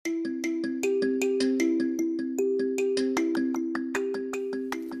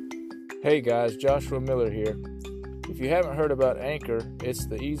Hey guys, Joshua Miller here. If you haven't heard about Anchor, it's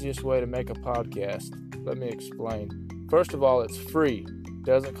the easiest way to make a podcast. Let me explain. First of all, it's free. It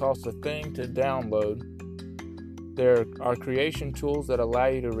doesn't cost a thing to download. There are creation tools that allow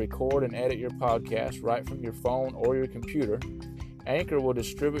you to record and edit your podcast right from your phone or your computer. Anchor will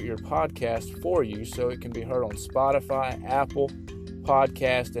distribute your podcast for you so it can be heard on Spotify, Apple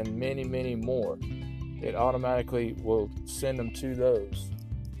Podcast, and many, many more. It automatically will send them to those.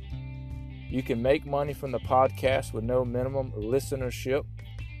 You can make money from the podcast with no minimum listenership.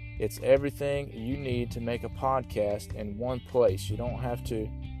 It's everything you need to make a podcast in one place. You don't have to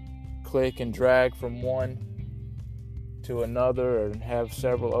click and drag from one to another and have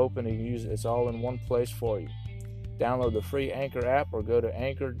several open and use it. It's all in one place for you. Download the free Anchor app or go to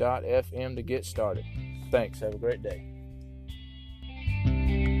anchor.fm to get started. Thanks. Have a great day.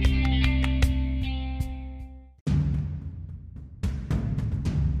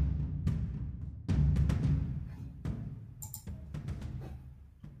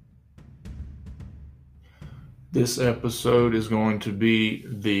 This episode is going to be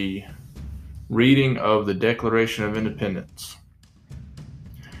the reading of the Declaration of Independence.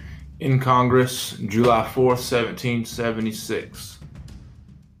 In Congress, July 4th, 1776.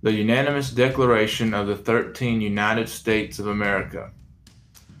 The unanimous declaration of the 13 United States of America.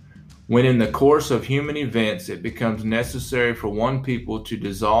 When in the course of human events it becomes necessary for one people to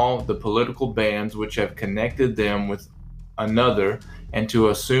dissolve the political bands which have connected them with another and to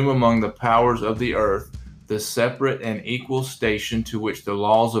assume among the powers of the earth the separate and equal station to which the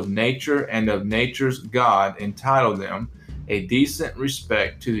laws of nature and of nature's God entitle them, a decent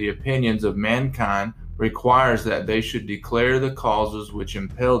respect to the opinions of mankind requires that they should declare the causes which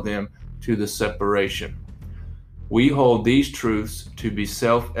impel them to the separation. We hold these truths to be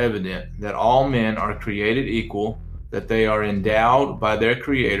self-evident, that all men are created equal, that they are endowed by their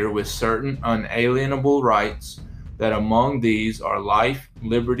Creator with certain unalienable rights, that among these are life,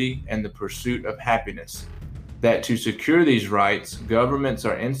 liberty, and the pursuit of happiness. That to secure these rights, governments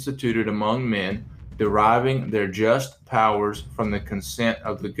are instituted among men, deriving their just powers from the consent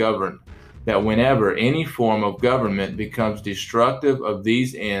of the governed. That whenever any form of government becomes destructive of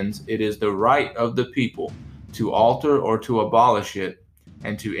these ends, it is the right of the people to alter or to abolish it,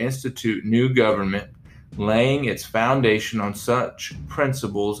 and to institute new government, laying its foundation on such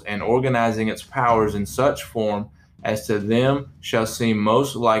principles and organizing its powers in such form as to them shall seem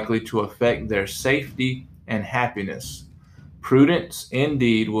most likely to affect their safety and happiness. Prudence,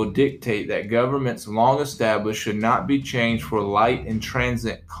 indeed, will dictate that governments long established should not be changed for light and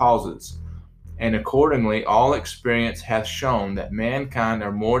transient causes, and accordingly all experience hath shown that mankind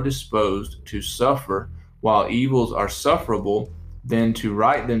are more disposed to suffer while evils are sufferable than to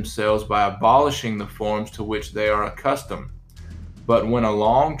right themselves by abolishing the forms to which they are accustomed. But when a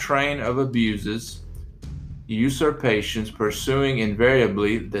long train of abuses, usurpations, pursuing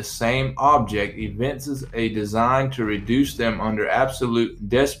invariably the same object, evinces a design to reduce them under absolute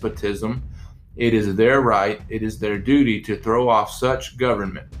despotism, it is their right, it is their duty to throw off such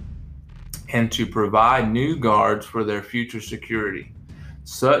government, and to provide new guards for their future security.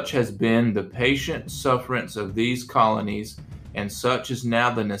 Such has been the patient sufferance of these colonies, and such is now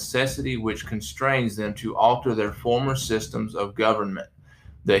the necessity which constrains them to alter their former systems of government.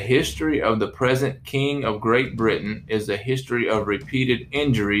 The history of the present King of Great Britain is a history of repeated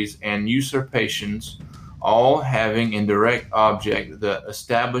injuries and usurpations, all having in direct object the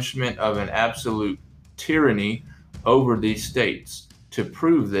establishment of an absolute tyranny over these states. To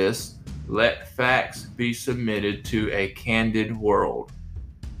prove this, let facts be submitted to a candid world.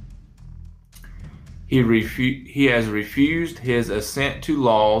 He has refused his assent to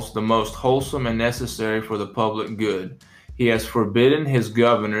laws, the most wholesome and necessary for the public good. He has forbidden his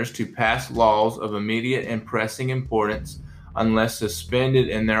governors to pass laws of immediate and pressing importance unless suspended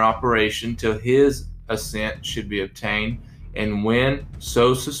in their operation till his assent should be obtained, and when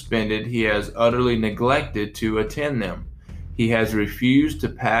so suspended he has utterly neglected to attend them. He has refused to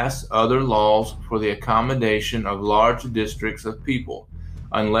pass other laws for the accommodation of large districts of people,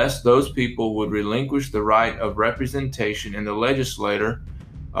 unless those people would relinquish the right of representation in the legislature,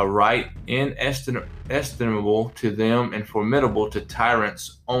 a right inestimable to them and formidable to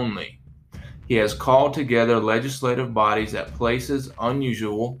tyrants only. He has called together legislative bodies at places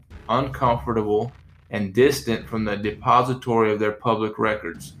unusual, uncomfortable, and distant from the depository of their public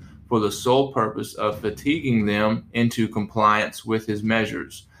records, for the sole purpose of fatiguing them into compliance with his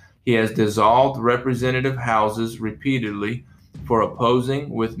measures. He has dissolved representative houses repeatedly for opposing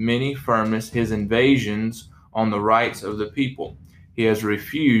with many firmness his invasions on the rights of the people. He has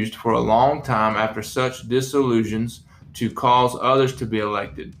refused for a long time after such dissolutions to cause others to be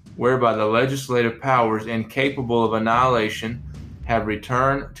elected, whereby the legislative powers incapable of annihilation have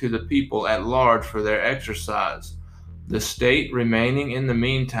returned to the people at large for their exercise, the state remaining in the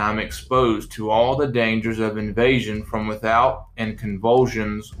meantime exposed to all the dangers of invasion from without and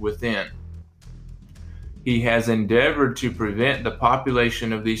convulsions within. He has endeavored to prevent the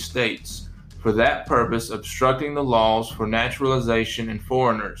population of these states, for that purpose obstructing the laws for naturalization in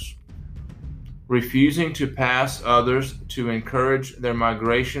foreigners, refusing to pass others to encourage their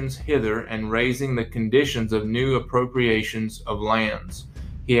migrations hither, and raising the conditions of new appropriations of lands.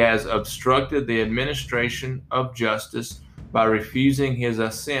 He has obstructed the administration of justice by refusing his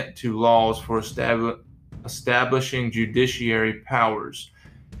assent to laws for establishing judiciary powers.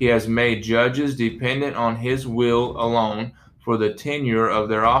 He has made judges dependent on his will alone for the tenure of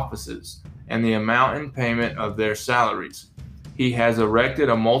their offices and the amount and payment of their salaries. He has erected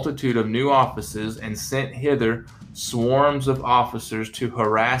a multitude of new offices and sent hither swarms of officers to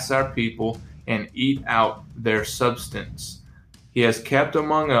harass our people and eat out their substance. He has kept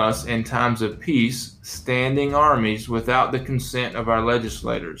among us in times of peace standing armies without the consent of our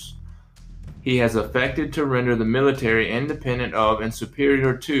legislators. He has affected to render the military independent of and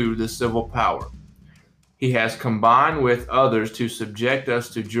superior to the civil power. He has combined with others to subject us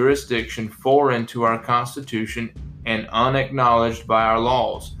to jurisdiction foreign to our Constitution and unacknowledged by our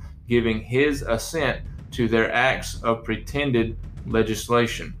laws, giving his assent to their acts of pretended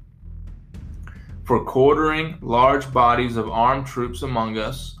legislation, for quartering large bodies of armed troops among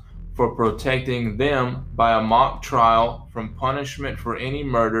us, for protecting them by a mock trial from punishment for any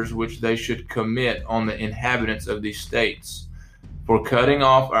murders which they should commit on the inhabitants of these states, for cutting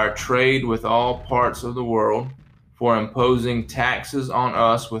off our trade with all parts of the world, for imposing taxes on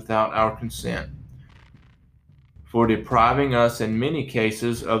us without our consent, for depriving us in many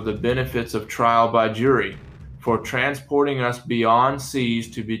cases of the benefits of trial by jury, for transporting us beyond seas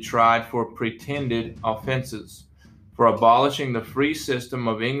to be tried for pretended offenses, for abolishing the free system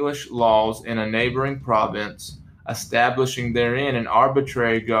of English laws in a neighboring province, establishing therein an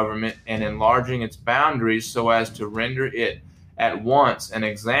arbitrary government and enlarging its boundaries so as to render it at once an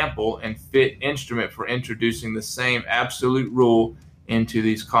example and fit instrument for introducing the same absolute rule into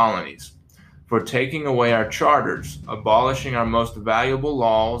these colonies, for taking away our charters, abolishing our most valuable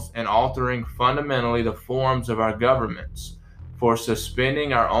laws, and altering fundamentally the forms of our governments, for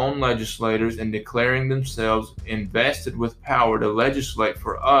suspending our own legislators and declaring themselves invested with power to legislate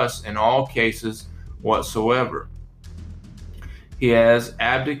for us in all cases whatsoever. He has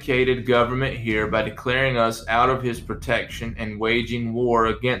abdicated government here by declaring us out of his protection and waging war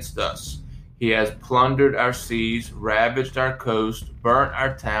against us. He has plundered our seas, ravaged our coast, burnt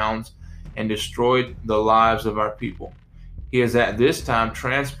our towns, and destroyed the lives of our people. He is at this time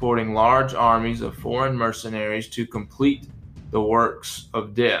transporting large armies of foreign mercenaries to complete the works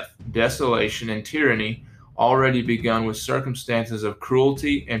of death, desolation, and tyranny already begun with circumstances of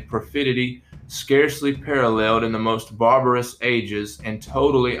cruelty and perfidy scarcely paralleled in the most barbarous ages and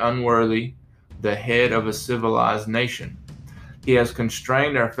totally unworthy the head of a civilized nation. He has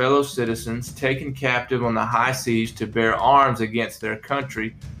constrained our fellow citizens, taken captive on the high seas to bear arms against their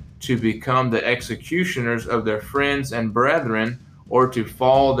country, to become the executioners of their friends and brethren, or to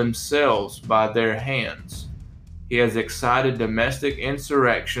fall themselves by their hands. He has excited domestic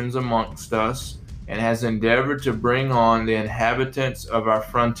insurrections amongst us, and has endeavored to bring on the inhabitants of our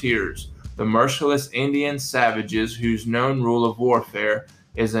frontiers, the merciless Indian savages whose known rule of warfare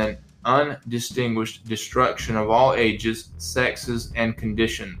is an undistinguished destruction of all ages, sexes, and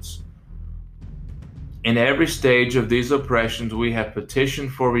conditions. In every stage of these oppressions we have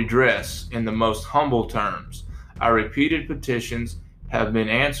petitioned for redress in the most humble terms. Our repeated petitions have been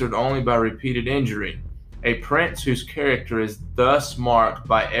answered only by repeated injury. A prince whose character is thus marked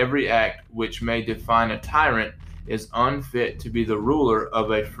by every act which may define a tyrant is unfit to be the ruler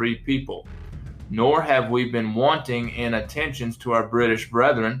of a free people. Nor have we been wanting in attentions to our British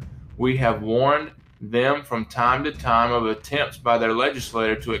brethren. We have warned them from time to time of attempts by their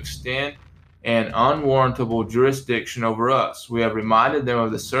legislator to extend an unwarrantable jurisdiction over us. We have reminded them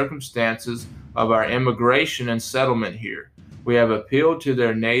of the circumstances of our immigration and settlement here. We have appealed to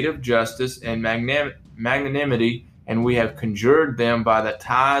their native justice and magnanimity, and we have conjured them by the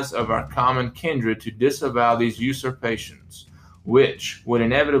ties of our common kindred to disavow these usurpations, which would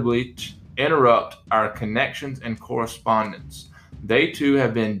inevitably interrupt our connections and correspondence. They too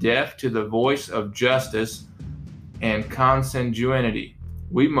have been deaf to the voice of justice and consanguinity.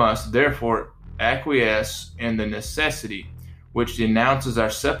 We must therefore acquiesce in the necessity which denounces our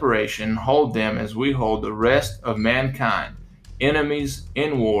separation, and hold them as we hold the rest of mankind, enemies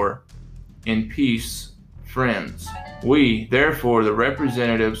in war, in peace Friends, we, therefore, the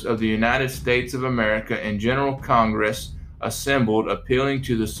representatives of the United States of America in General Congress, assembled, appealing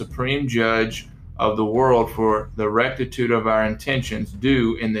to the Supreme Judge of the world for the rectitude of our intentions,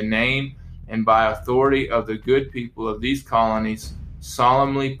 do, in the name and by authority of the good people of these colonies,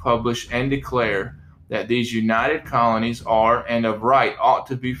 solemnly publish and declare that these united colonies are, and of right ought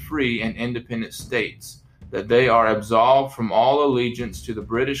to be, free and independent states, that they are absolved from all allegiance to the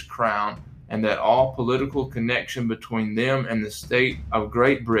British Crown, and that all political connection between them and the state of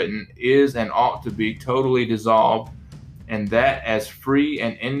Great Britain is and ought to be totally dissolved, and that as free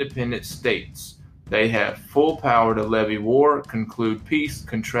and independent states they have full power to levy war, conclude peace,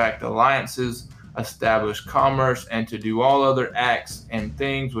 contract alliances, establish commerce, and to do all other acts and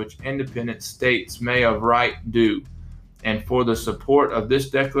things which independent states may of right do. And for the support of this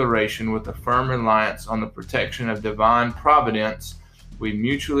declaration, with a firm reliance on the protection of divine providence, we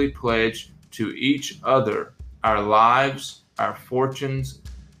mutually pledge to each other our lives, our fortunes,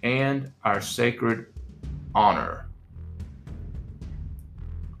 and our sacred honor.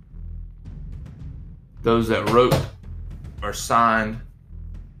 Those that wrote or signed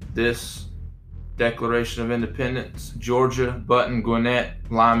this Declaration of Independence: Georgia, Button Gwinnett,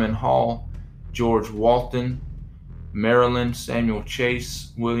 Lyman Hall, George Walton, Maryland, Samuel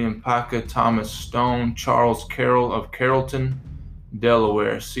Chase, William Pica, Thomas Stone, Charles Carroll of Carrollton,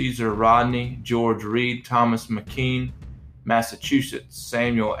 Delaware, Caesar Rodney, George Reed, Thomas McKean, Massachusetts,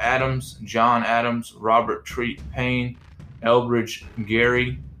 Samuel Adams, John Adams, Robert Treat Payne, Elbridge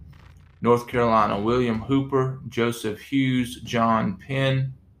Gerry, North Carolina, William Hooper, Joseph Hughes, John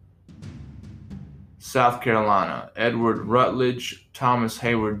Penn, South Carolina, Edward Rutledge, Thomas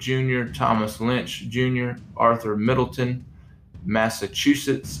Hayward Jr., Thomas Lynch Jr., Arthur Middleton,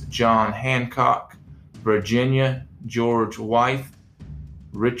 Massachusetts, John Hancock, Virginia, George Wythe,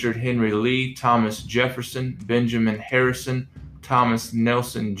 Richard Henry Lee, Thomas Jefferson, Benjamin Harrison, Thomas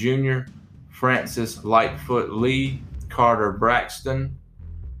Nelson Jr., Francis Lightfoot Lee, Carter Braxton,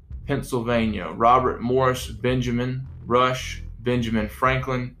 Pennsylvania, Robert Morris, Benjamin Rush, Benjamin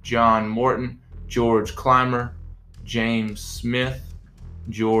Franklin, John Morton, George Clymer, James Smith,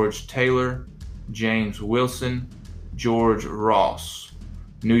 George Taylor, James Wilson, George Ross.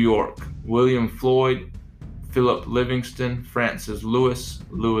 New York, William Floyd, Philip Livingston, Francis Lewis,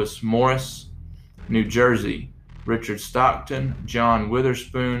 Lewis Morris. New Jersey, Richard Stockton, John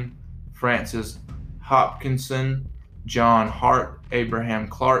Witherspoon, Francis Hopkinson, John Hart, Abraham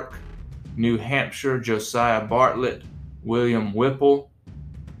Clark. New Hampshire, Josiah Bartlett, William Whipple.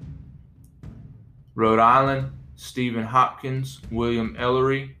 Rhode Island, Stephen Hopkins, William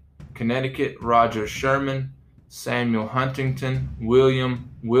Ellery. Connecticut, Roger Sherman, Samuel Huntington, William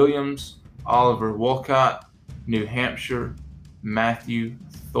Williams, Oliver Wolcott. New Hampshire, Matthew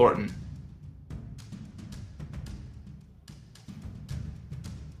Thornton.